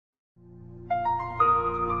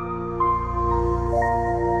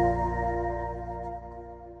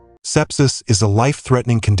Sepsis is a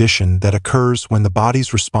life-threatening condition that occurs when the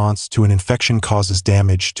body's response to an infection causes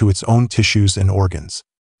damage to its own tissues and organs.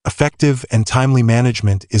 Effective and timely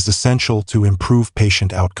management is essential to improve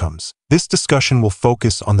patient outcomes. This discussion will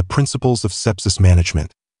focus on the principles of sepsis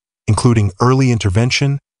management, including early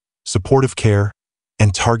intervention, supportive care,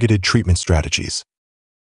 and targeted treatment strategies.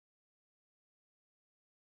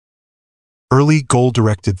 Early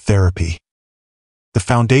goal-directed therapy. The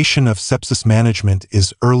foundation of sepsis management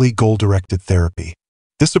is early goal-directed therapy.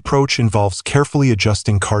 This approach involves carefully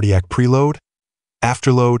adjusting cardiac preload,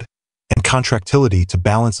 afterload, and contractility to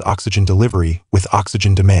balance oxygen delivery with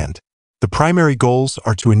oxygen demand. The primary goals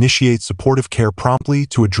are to initiate supportive care promptly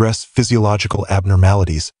to address physiological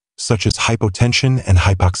abnormalities, such as hypotension and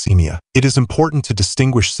hypoxemia. It is important to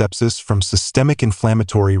distinguish sepsis from systemic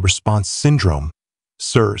inflammatory response syndrome,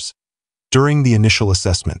 SIRS, during the initial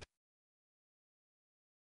assessment.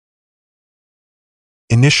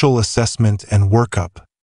 Initial assessment and workup.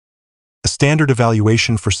 A standard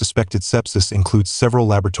evaluation for suspected sepsis includes several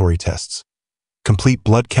laboratory tests: complete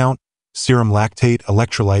blood count, serum lactate,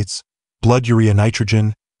 electrolytes, blood urea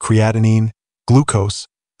nitrogen, creatinine, glucose,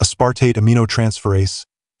 aspartate aminotransferase,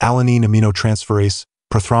 alanine aminotransferase,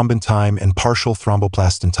 prothrombin time, and partial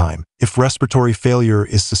thromboplastin time. If respiratory failure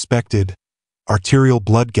is suspected, arterial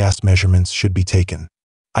blood gas measurements should be taken.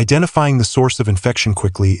 Identifying the source of infection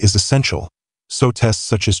quickly is essential, so tests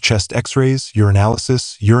such as chest x-rays,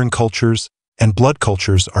 urinalysis, urine cultures, and blood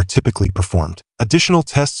cultures are typically performed. Additional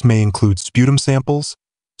tests may include sputum samples,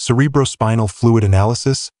 cerebrospinal fluid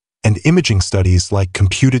analysis, and imaging studies like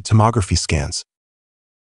computed tomography scans.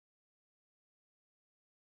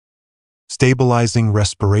 Stabilizing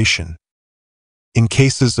respiration. In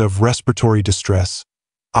cases of respiratory distress,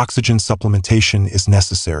 oxygen supplementation is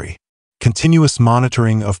necessary. Continuous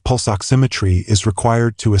monitoring of pulse oximetry is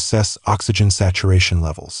required to assess oxygen saturation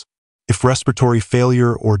levels. If respiratory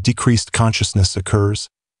failure or decreased consciousness occurs,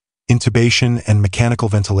 intubation and mechanical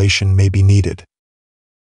ventilation may be needed.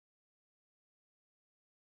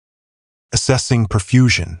 Assessing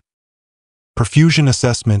perfusion. Perfusion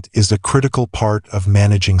assessment is a critical part of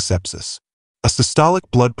managing sepsis. A systolic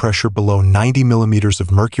blood pressure below 90 millimeters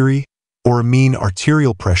of mercury or a mean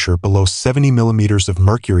arterial pressure below 70 millimeters of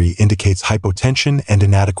mercury indicates hypotension and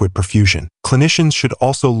inadequate perfusion. Clinicians should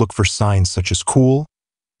also look for signs such as cool,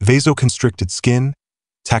 vasoconstricted skin,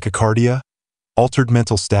 tachycardia, altered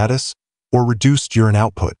mental status, or reduced urine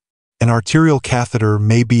output. An arterial catheter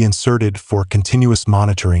may be inserted for continuous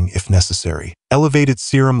monitoring if necessary. Elevated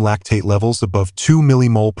serum lactate levels above 2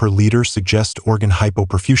 millimole per liter suggest organ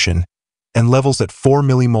hypoperfusion, and levels at 4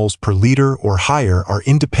 millimoles per liter or higher are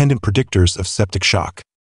independent predictors of septic shock.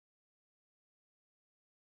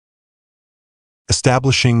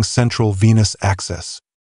 Establishing central venous access.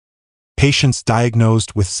 Patients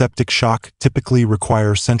diagnosed with septic shock typically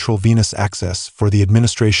require central venous access for the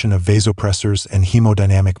administration of vasopressors and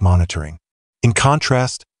hemodynamic monitoring. In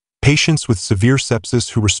contrast, patients with severe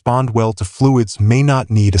sepsis who respond well to fluids may not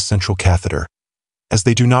need a central catheter, as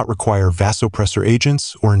they do not require vasopressor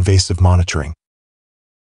agents or invasive monitoring.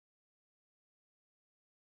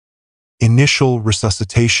 Initial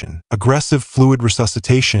resuscitation. Aggressive fluid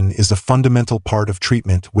resuscitation is a fundamental part of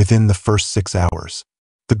treatment within the first 6 hours.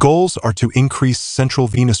 The goals are to increase central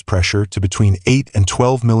venous pressure to between 8 and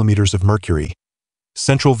 12 millimeters of mercury,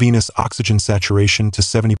 central venous oxygen saturation to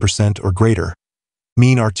 70% or greater,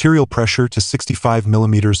 mean arterial pressure to 65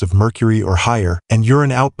 millimeters of mercury or higher, and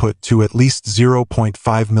urine output to at least 0.5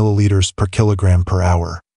 milliliters per kilogram per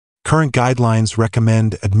hour. Current guidelines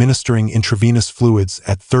recommend administering intravenous fluids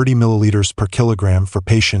at 30 milliliters per kilogram for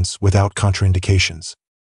patients without contraindications.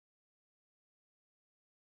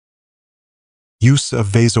 Use of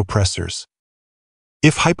vasopressors.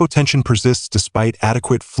 If hypotension persists despite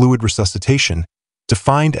adequate fluid resuscitation,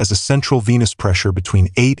 defined as a central venous pressure between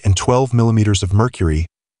 8 and 12 millimeters of mercury,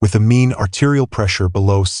 with a mean arterial pressure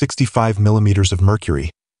below 65 millimeters of mercury,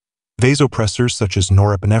 vasopressors such as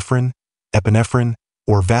norepinephrine, epinephrine,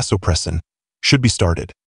 or vasopressin should be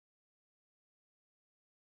started.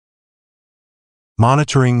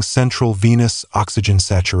 Monitoring central venous oxygen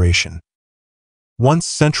saturation. Once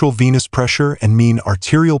central venous pressure and mean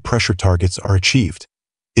arterial pressure targets are achieved,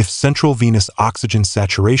 if central venous oxygen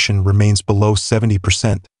saturation remains below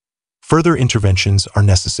 70%, further interventions are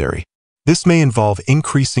necessary. This may involve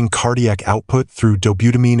increasing cardiac output through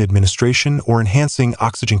dobutamine administration or enhancing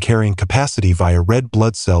oxygen carrying capacity via red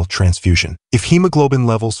blood cell transfusion. If hemoglobin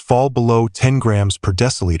levels fall below 10 grams per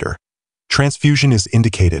deciliter, transfusion is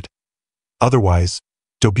indicated. Otherwise,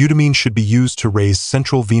 dobutamine should be used to raise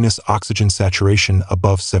central venous oxygen saturation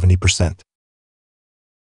above 70%.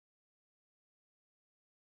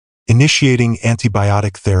 Initiating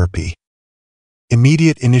antibiotic therapy.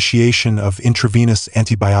 Immediate initiation of intravenous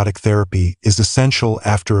antibiotic therapy is essential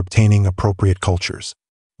after obtaining appropriate cultures.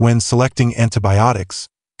 When selecting antibiotics,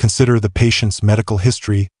 consider the patient's medical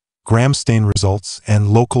history, gram stain results, and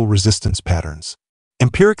local resistance patterns.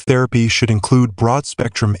 Empiric therapy should include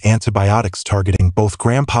broad-spectrum antibiotics targeting both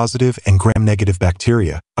gram-positive and gram-negative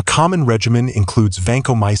bacteria. A common regimen includes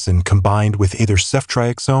vancomycin combined with either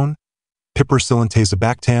ceftriaxone,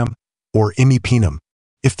 piperacillin-tazobactam, or imipenem.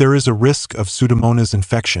 If there is a risk of Pseudomonas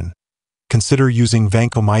infection, consider using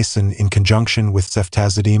vancomycin in conjunction with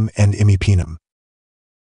ceftazidime and imipenem.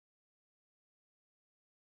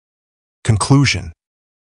 Conclusion.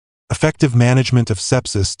 Effective management of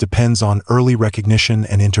sepsis depends on early recognition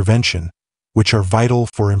and intervention, which are vital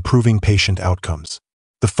for improving patient outcomes.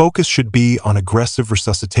 The focus should be on aggressive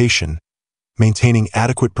resuscitation, maintaining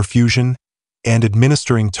adequate perfusion, and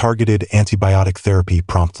administering targeted antibiotic therapy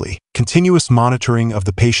promptly. Continuous monitoring of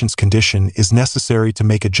the patient's condition is necessary to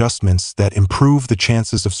make adjustments that improve the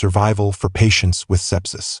chances of survival for patients with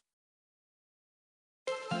sepsis.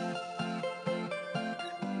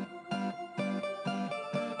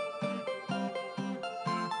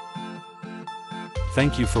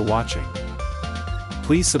 Thank you for watching.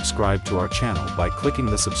 Please subscribe to our channel by clicking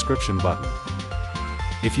the subscription button.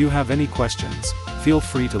 If you have any questions, feel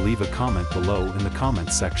free to leave a comment below in the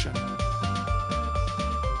comments section.